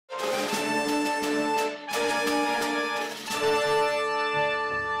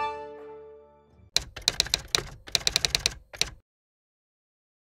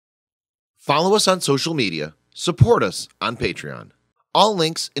Follow us on social media, support us on Patreon. All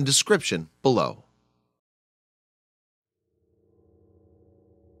links in description below.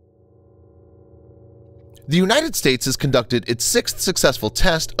 The United States has conducted its sixth successful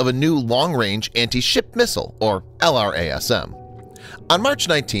test of a new long-range anti-ship missile, or LRASM. On March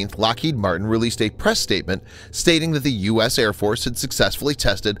 19th, Lockheed Martin released a press statement stating that the U.S. Air Force had successfully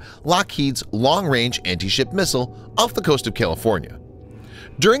tested Lockheed's long-range anti-ship missile off the coast of California.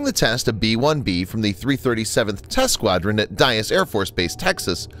 During the test, a B-1B from the 337th Test Squadron at Dyess Air Force Base,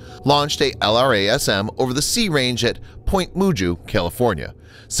 Texas, launched a LRASM over the sea range at Point Mugu, California,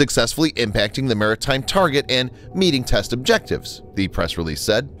 successfully impacting the maritime target and meeting test objectives, the press release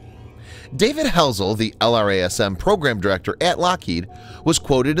said. David Helsel, the LRASM program director at Lockheed, was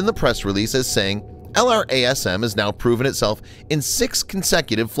quoted in the press release as saying, "LRASM has now proven itself in 6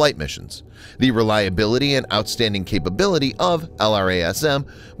 consecutive flight missions. The reliability and outstanding capability of LRASM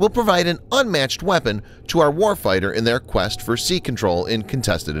will provide an unmatched weapon to our warfighter in their quest for sea control in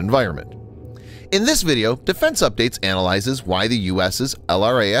contested environment." In this video, Defense Updates analyzes why the US's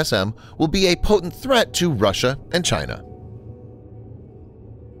LRASM will be a potent threat to Russia and China.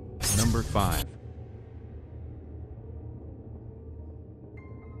 Number 5.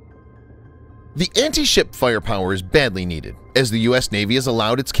 The anti-ship firepower is badly needed, as the U.S. Navy has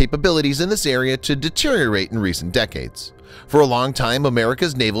allowed its capabilities in this area to deteriorate in recent decades. For a long time,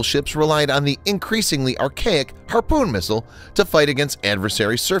 America's naval ships relied on the increasingly archaic Harpoon missile to fight against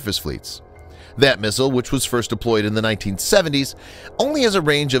adversary surface fleets. That missile, which was first deployed in the 1970s, only has a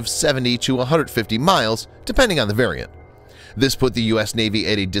range of 70 to 150 miles, depending on the variant. This put the U.S. Navy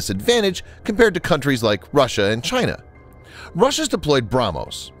at a disadvantage compared to countries like Russia and China. Russia's deployed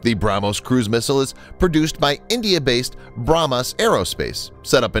BrahMos. The BrahMos cruise missile is produced by India-based Brahmos Aerospace,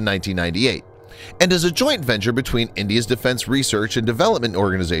 set up in 1998, and is a joint venture between India's Defense Research and Development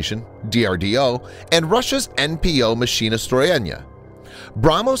Organization (DRDO) and Russia's NPO Mashinostroyenia.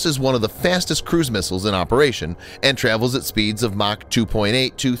 BrahMos is one of the fastest cruise missiles in operation and travels at speeds of Mach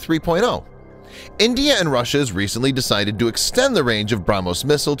 2.8 to 3.0. India and Russia has recently decided to extend the range of BrahMos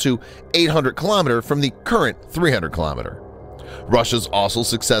missile to 800 km from the current 300 km. Russia's also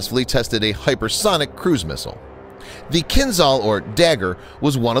successfully tested a hypersonic cruise missile. The Kinzhal, or Dagger,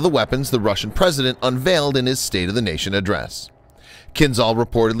 was one of the weapons the Russian president unveiled in his State of the Nation address. Kinzhal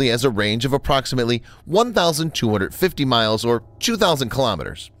reportedly has a range of approximately 1,250 miles or 2,000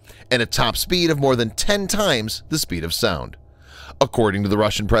 kilometers, and a top speed of more than 10 times the speed of sound. According to the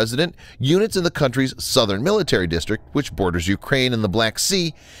Russian president, units in the country's southern military district, which borders Ukraine and the Black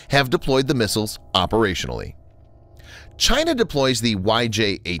Sea, have deployed the missiles operationally. China deploys the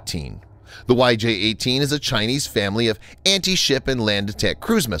YJ-18. The YJ-18 is a Chinese family of anti-ship and land attack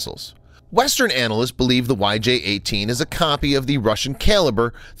cruise missiles. Western analysts believe the YJ-18 is a copy of the Russian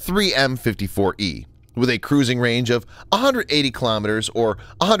caliber 3M-54E, with a cruising range of 180 kilometers or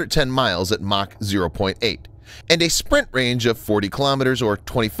 110 miles at Mach 0.8, and a sprint range of 40 kilometers or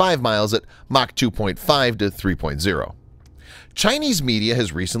 25 miles at Mach 2.5 to 3.0. Chinese media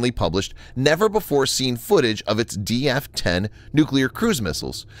has recently published never-before-seen footage of its DF-10 nuclear cruise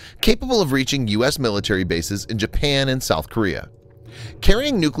missiles, capable of reaching U.S. military bases in Japan and South Korea.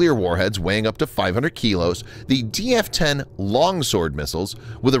 Carrying nuclear warheads weighing up to 500 kilos, the DF-10 longsword missiles,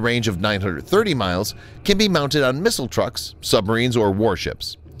 with a range of 930 miles, can be mounted on missile trucks, submarines, or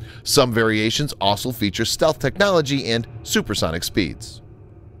warships. Some variations also feature stealth technology and supersonic speeds.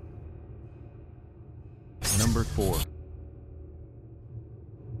 Number 4.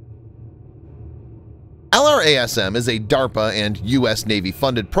 LRASM is a DARPA and U.S.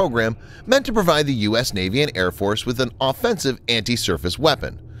 Navy-funded program meant to provide the U.S. Navy and Air Force with an offensive anti-surface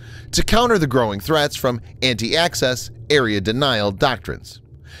weapon to counter the growing threats from anti-access, area denial doctrines.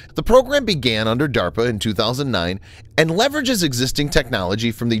 The program began under DARPA in 2009 and leverages existing technology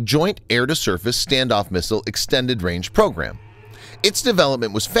from the Joint Air-to-Surface Standoff Missile Extended Range program. Its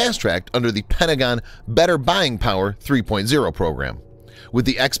development was fast-tracked under the Pentagon Better Buying Power 3.0 program, with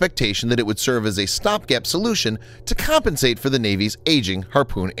the expectation that it would serve as a stopgap solution to compensate for the Navy's aging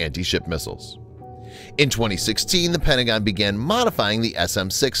Harpoon anti-ship missiles. In 2016, the Pentagon began modifying the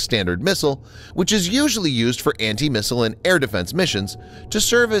SM-6 Standard Missile, which is usually used for anti-missile and air defense missions, to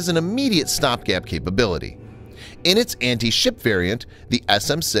serve as an immediate stopgap capability. In its anti-ship variant, the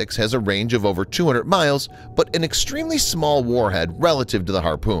SM-6 has a range of over 200 miles but an extremely small warhead relative to the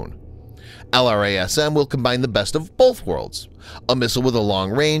Harpoon. LRASM will combine the best of both worlds, a missile with a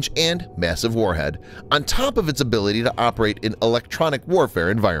long range and massive warhead, on top of its ability to operate in electronic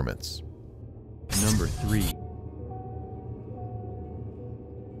warfare environments. Number 3.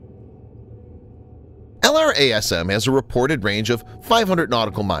 LRASM has a reported range of 500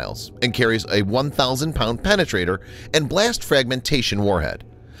 nautical miles and carries a 1,000-pound penetrator and blast fragmentation warhead.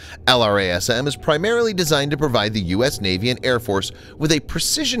 LRASM is primarily designed to provide the U.S. Navy and Air Force with a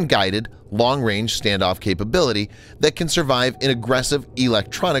precision-guided, long-range standoff capability that can survive in aggressive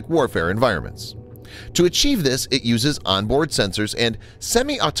electronic warfare environments. To achieve this, it uses onboard sensors and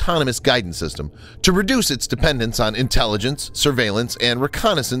semi-autonomous guidance system to reduce its dependence on intelligence, surveillance, and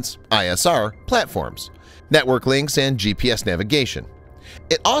reconnaissance (ISR) platforms, network links, and GPS navigation.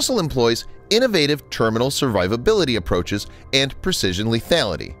 It also employs innovative terminal survivability approaches and precision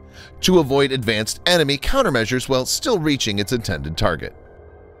lethality to avoid advanced enemy countermeasures while still reaching its intended target.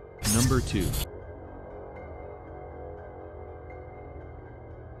 Number 2.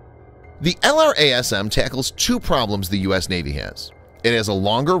 The LRASM tackles two problems the U.S. Navy has. It has a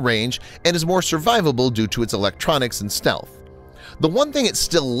longer range and is more survivable due to its electronics and stealth. The one thing it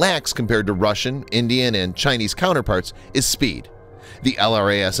still lacks compared to Russian, Indian, and Chinese counterparts is speed. The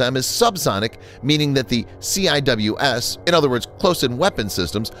LRASM is subsonic, meaning that the CIWS, in other words close-in weapon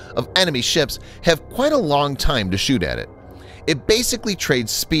systems, of enemy ships have quite a long time to shoot at it. It basically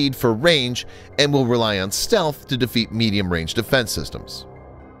trades speed for range and will rely on stealth to defeat medium-range defense systems.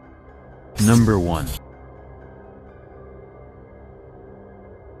 Number 1.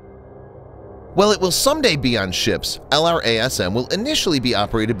 While it will someday be on ships, LRASM will initially be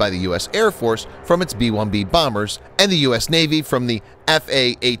operated by the U.S. Air Force from its B-1B bombers and the U.S. Navy from the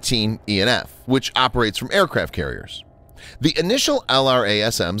FA-18E&F, which operates from aircraft carriers. The initial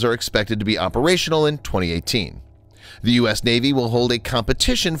LRASMs are expected to be operational in 2018. The U.S. Navy will hold a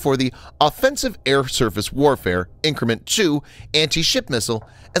competition for the Offensive Air-Surface Warfare Increment 2 anti-ship missile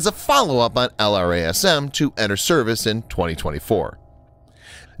as a follow-up on LRASM to enter service in 2024.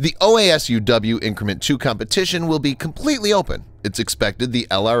 The OASUW Increment 2 competition will be completely open. It's expected the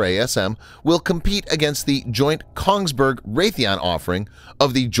LRASM will compete against the Joint Kongsberg-Raytheon offering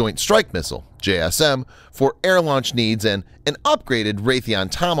of the Joint Strike Missile (JSM) for air launch needs and an upgraded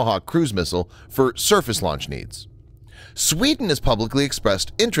Raytheon Tomahawk cruise missile for surface launch needs. Sweden has publicly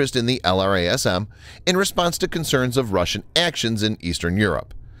expressed interest in the LRASM in response to concerns of Russian actions in Eastern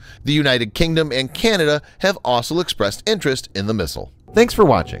Europe. The United Kingdom and Canada have also expressed interest in the missile. Thanks for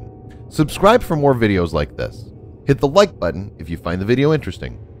watching. Subscribe for more videos like this. Hit the like button if you find the video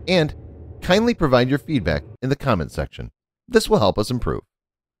interesting, and kindly provide your feedback in the comment section. This will help us improve.